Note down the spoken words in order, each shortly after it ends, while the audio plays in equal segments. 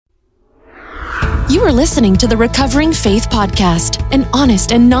You are listening to the Recovering Faith Podcast, an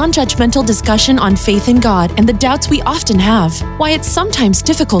honest and non-judgmental discussion on faith in God and the doubts we often have, why it's sometimes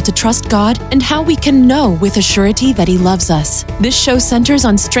difficult to trust God, and how we can know with a surety that He loves us. This show centers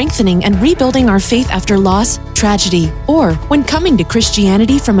on strengthening and rebuilding our faith after loss, tragedy, or when coming to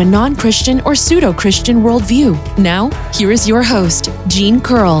Christianity from a non-Christian or pseudo-Christian worldview. Now, here is your host, Gene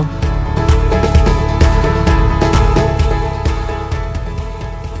Curl.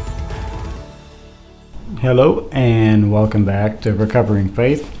 Hello and welcome back to Recovering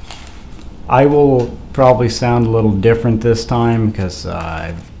Faith. I will probably sound a little different this time because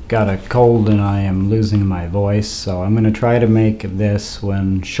I've got a cold and I am losing my voice, so I'm going to try to make this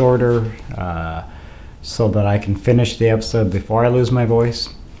one shorter so that I can finish the episode before I lose my voice.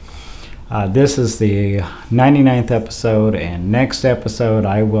 This is the 99th episode, and next episode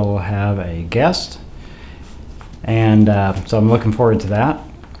I will have a guest, and so I'm looking forward to that.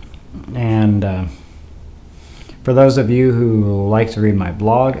 And for those of you who like to read my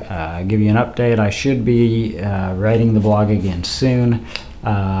blog, I'll give you an update. I should be writing the blog again soon.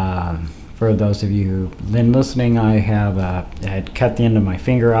 For those of you who've been listening, I had cut the end of my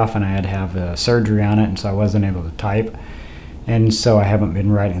finger off and I had to have surgery on it, and so I wasn't able to type. And so I haven't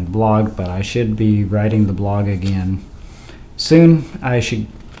been writing the blog, but I should be writing the blog again soon. I should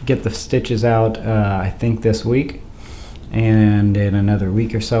get the stitches out, I think this week. And in another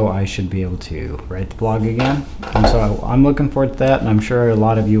week or so, I should be able to write the blog again. And so I'm looking forward to that, and I'm sure a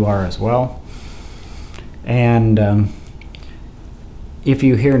lot of you are as well. And if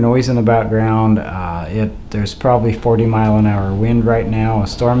you hear noise in the background, there's probably 40-mile-an-hour wind right now. A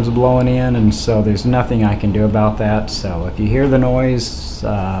storm's blowing in, and so there's nothing I can do about that. So if you hear the noise,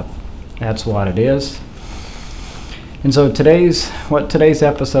 that's what it is. And so today's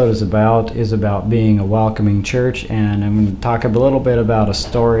episode is about being a welcoming church, and I'm going to talk a little bit about a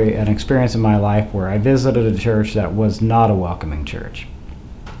story, an experience in my life where I visited a church that was not a welcoming church.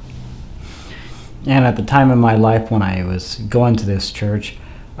 And at the time in my life when I was going to this church,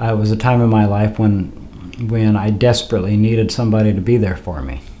 it was a time in my life when I desperately needed somebody to be there for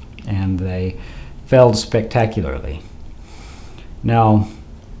me, and they failed spectacularly. Now,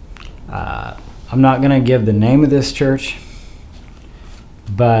 I'm not going to give the name of this church,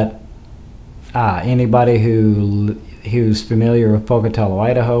 but anybody who's familiar with Pocatello,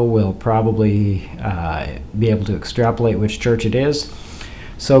 Idaho will probably be able to extrapolate which church it is.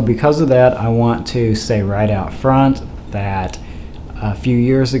 So because of that, I want to say right out front that a few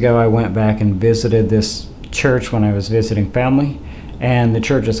years ago I went back and visited this church when I was visiting family, and the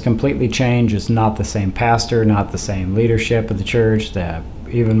church has completely changed. It's not the same pastor, not the same leadership of the church.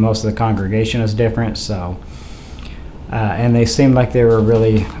 Even most of the congregation is different. So, and they seemed like they were a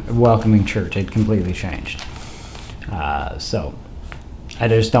really welcoming church. They'd completely changed. So, I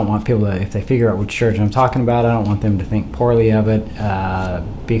just don't want people to, if they figure out which church I'm talking about, I don't want them to think poorly of it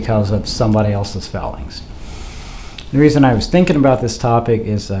because of somebody else's failings. The reason I was thinking about this topic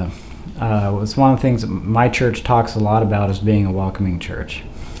is it's one of the things that my church talks a lot about is being a welcoming church.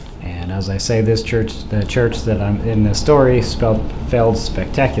 And as I say, the church that I'm in this story failed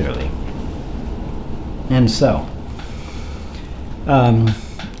spectacularly. And so,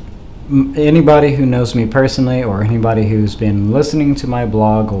 anybody who knows me personally, or anybody who's been listening to my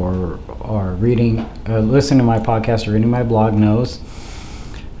blog or listening to my podcast or reading my blog knows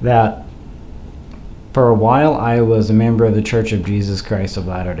that for a while I was a member of the Church of Jesus Christ of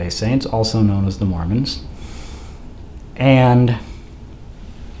Latter-day Saints, also known as the Mormons. And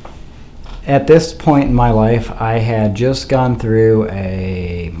at this point in my life, I had just gone through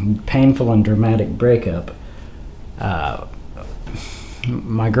a painful and dramatic breakup.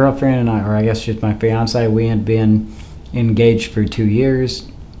 My girlfriend and I, or I guess she's my fiance, we had been engaged for 2 years,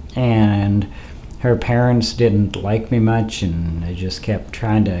 and her parents didn't like me much, and they just kept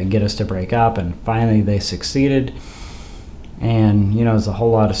trying to get us to break up, and finally they succeeded. And, there's a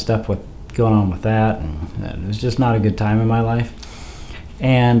whole lot of stuff going on with that, and it was just not a good time in my life.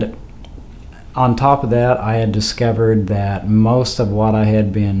 And on top of that, I had discovered that most of what I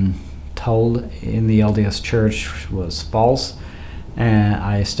had been told in the LDS church was false. And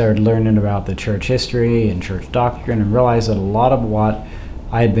I started learning about the church history and church doctrine and realized that a lot of what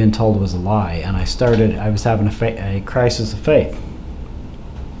I had been told was a lie. And I was having a crisis of faith.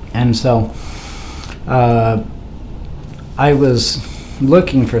 And so I was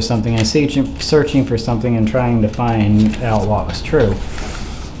looking for something, searching for something and trying to find out what was true.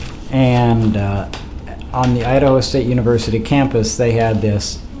 And on the Idaho State University campus, they had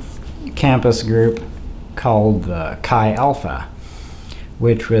this campus group called Chi Alpha,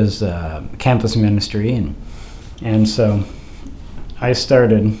 which was campus ministry. And so I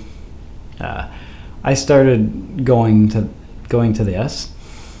started I started going to this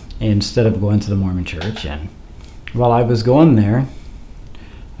instead of going to the Mormon church. And while I was going there,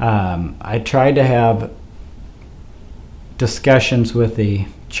 I tried to have discussions with the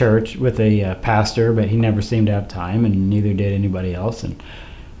church, with the pastor, but he never seemed to have time, and neither did anybody else. And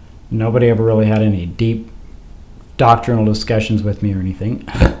nobody ever really had any deep doctrinal discussions with me or anything.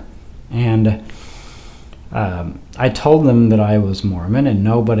 And I told them that I was Mormon, and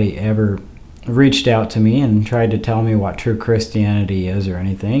nobody ever reached out to me and tried to tell me what true Christianity is or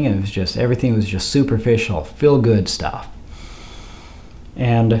anything. It was just, everything was just superficial, feel-good stuff.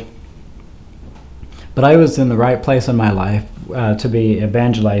 But I was in the right place in my life to be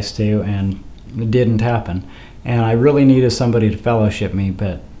evangelized to, and it didn't happen. And I really needed somebody to fellowship me,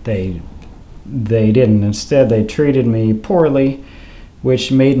 but they didn't. Instead, they treated me poorly,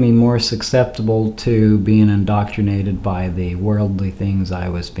 which made me more susceptible to being indoctrinated by the worldly things I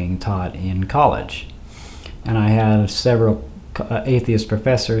was being taught in college. And I had several atheist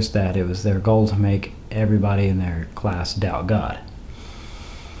professors that it was their goal to make everybody in their class doubt God.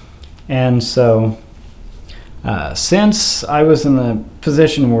 And so, since I was in the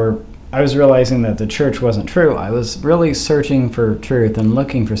position where I was realizing that the church wasn't true, I was really searching for truth and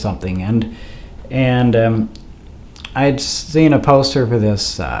looking for something. And I'd seen a poster for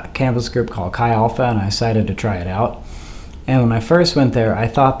this campus group called Chi Alpha, and I decided to try it out. And when I first went there, I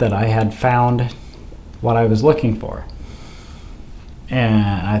thought that I had found what I was looking for.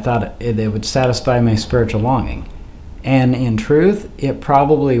 And I thought it would satisfy my spiritual longing. And in truth, it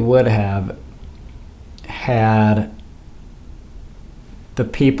probably would have had the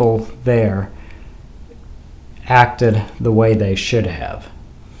people there acted the way they should have.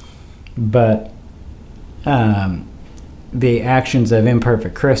 But the actions of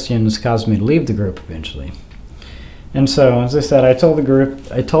imperfect Christians caused me to leave the group eventually. And so, as I said, I told the group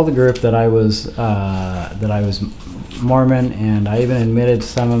that I was Mormon, and I even admitted to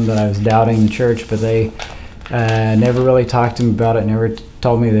some of them that I was doubting the church, but they never really talked to me about it, never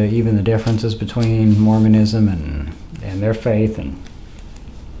told me even the differences between Mormonism and their faith.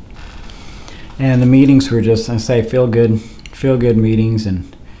 And the meetings were just, I say, feel good meetings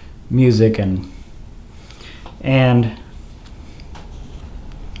and music and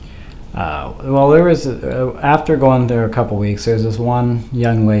there was after going there a couple weeks, there's this one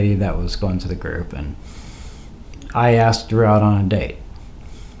young lady that was going to the group, and I asked her out on a date,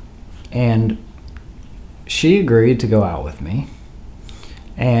 and she agreed to go out with me,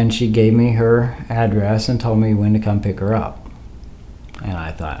 and she gave me her address and told me when to come pick her up. And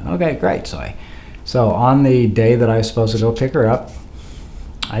I thought, okay, great. So on the day that I was supposed to go pick her up,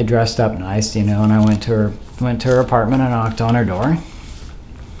 I dressed up nice, and I went to her apartment and knocked on her door.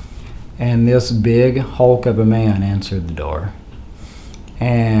 And this big hulk of a man answered the door.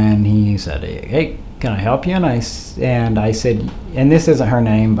 And he said, "Hey, can I help you?" And I said, and this isn't her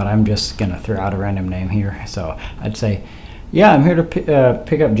name, but I'm just going to throw out a random name here. So I'd say, "Yeah, I'm here to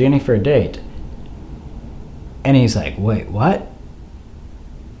pick up Jenny for a date." And he's like, "Wait, what?"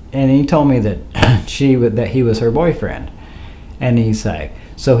 And he told me that he was her boyfriend. And he's like,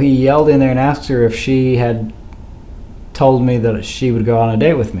 so he yelled in there and asked her if she had told me that she would go on a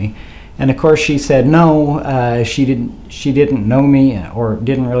date with me. And of course she said no, she didn't know me, or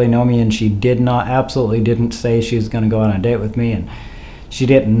didn't really know me, and she absolutely didn't say she was going to go on a date with me, and she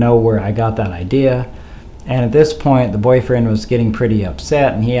didn't know where I got that idea. And at this point, the boyfriend was getting pretty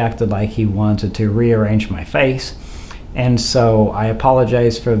upset, and he acted like he wanted to rearrange my face. And so I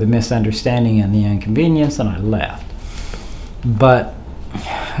apologized for the misunderstanding and the inconvenience, and I left. But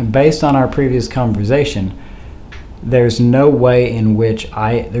based on our previous conversation, there's no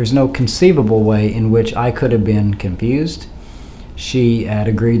conceivable way in which I could have been confused. She had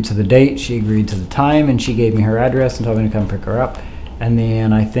agreed to the date, she agreed to the time, and she gave me her address and told me to come pick her up. And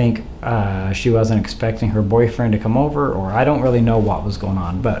then I think she wasn't expecting her boyfriend to come over, or I don't really know what was going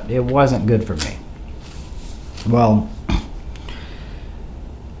on, but it wasn't good for me. Well,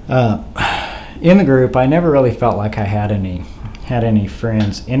 in the group, I never really felt like I had any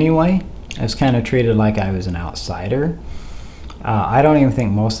friends anyway. I was kind of treated like I was an outsider. I don't even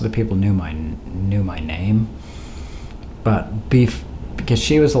think most of the people knew my name, but because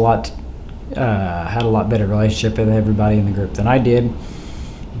she was had a lot better relationship with everybody in the group than I did.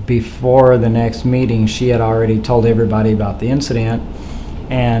 Before the next meeting, she had already told everybody about the incident,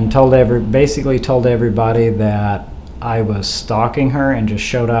 and basically told everybody that I was stalking her and just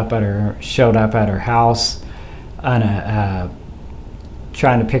showed up at her house on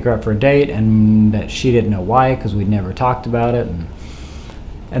trying to pick her up for a date, and that she didn't know why, because we'd never talked about it.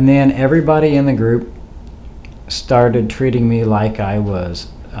 And then everybody in the group started treating me like I was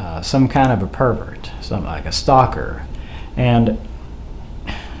some kind of a pervert, some like a stalker. And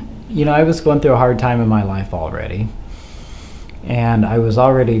I was going through a hard time in my life already, and I was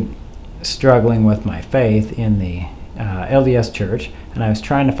already struggling with my faith in the LDS church, and I was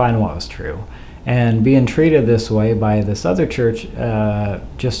trying to find what was true. And being treated this way by this other church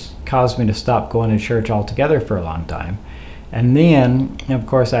just caused me to stop going to church altogether for a long time. And then, of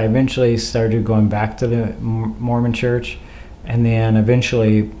course, I eventually started going back to the Mormon church, and then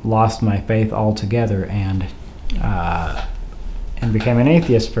eventually lost my faith altogether and became an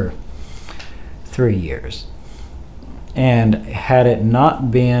atheist for 3 years. And had it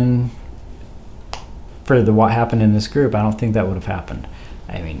not been for what happened in this group, I don't think that would have happened.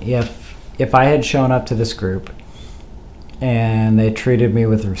 I mean, if I had shown up to this group and they treated me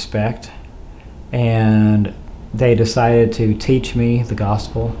with respect and they decided to teach me the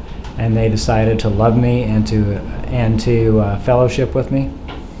gospel and they decided to love me and to fellowship with me,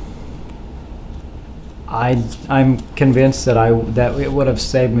 I'm convinced that it would have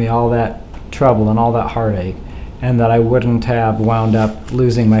saved me all that trouble and all that heartache, and that I wouldn't have wound up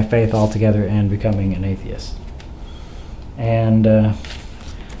losing my faith altogether and becoming an atheist. And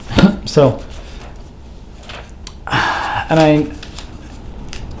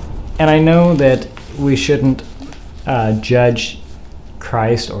I know that we shouldn't judge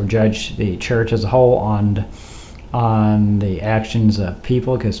Christ or judge the church as a whole on the actions of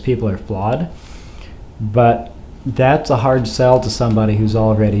people, because people are flawed. But that's a hard sell to somebody who's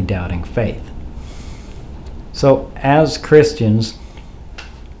already doubting faith. So as Christians,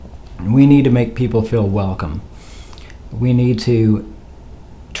 we need to make people feel welcome. We need to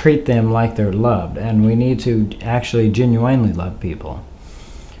treat them like they're loved, and we need to actually genuinely love people.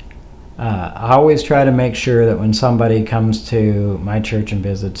 I always try to make sure that when somebody comes to my church and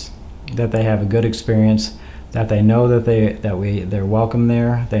visits, that they have a good experience, that they know that they're welcome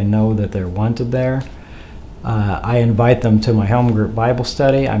there, they know that they're wanted there. I invite them to my home group Bible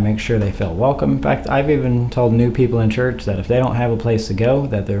study. I make sure they feel welcome. In fact, I've even told new people in church that if they don't have a place to go,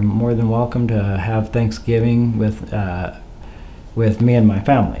 that they're more than welcome to have Thanksgiving with me and my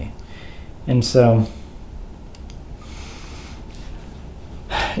family. And so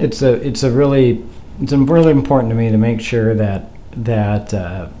it's really important to me to make sure that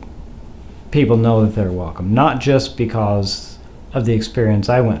people know that they're welcome, not just because of the experience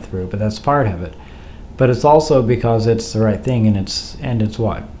I went through, but that's part of it. But it's also because it's the right thing, and it's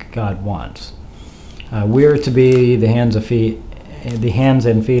what God wants. We're to be the hands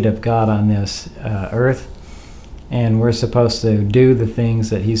and feet of God on this earth, and we're supposed to do the things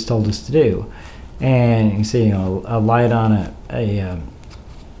that He's told us to do. And you see, a light on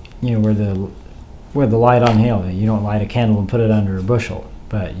where the light on a hill. You don't light a candle and put it under a bushel,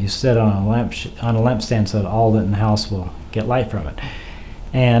 but you sit on a lampstand so that all that in the house will get light from it.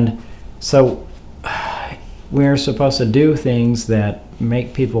 And so we're supposed to do things that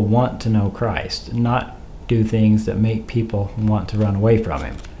make people want to know Christ, not do things that make people want to run away from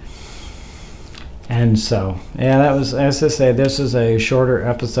Him. And so, that was, as I say, this is a shorter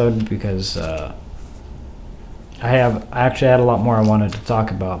episode because I actually had a lot more I wanted to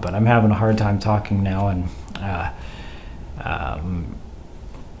talk about, but I'm having a hard time talking now, and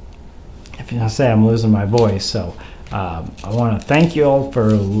if I say I'm losing my voice, so I want to thank you all for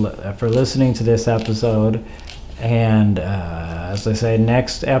listening to this episode. And as I say,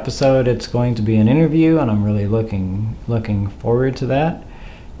 next episode it's going to be an interview, and I'm really looking forward to that.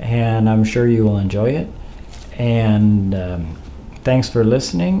 And I'm sure you will enjoy it. And thanks for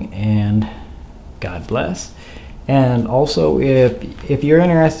listening, and God bless. And also, if you're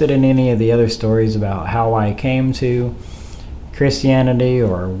interested in any of the other stories about how I came to Christianity,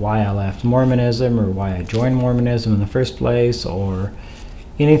 or why I left Mormonism, or why I joined Mormonism in the first place, or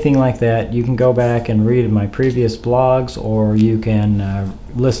anything like that, you can go back and read my previous blogs, or you can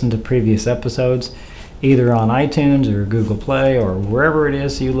listen to previous episodes either on iTunes or Google Play or wherever it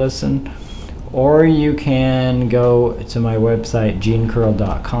is you listen, or you can go to my website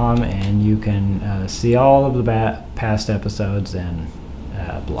genecurl.com and you can see all of the past episodes and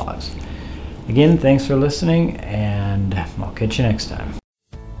blogs. Again, thanks for listening, and I'll catch you next time.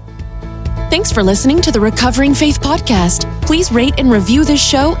 Thanks for listening to the Recovering Faith Podcast. Please rate and review this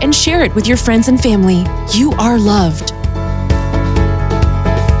show and share it with your friends and family. You are loved.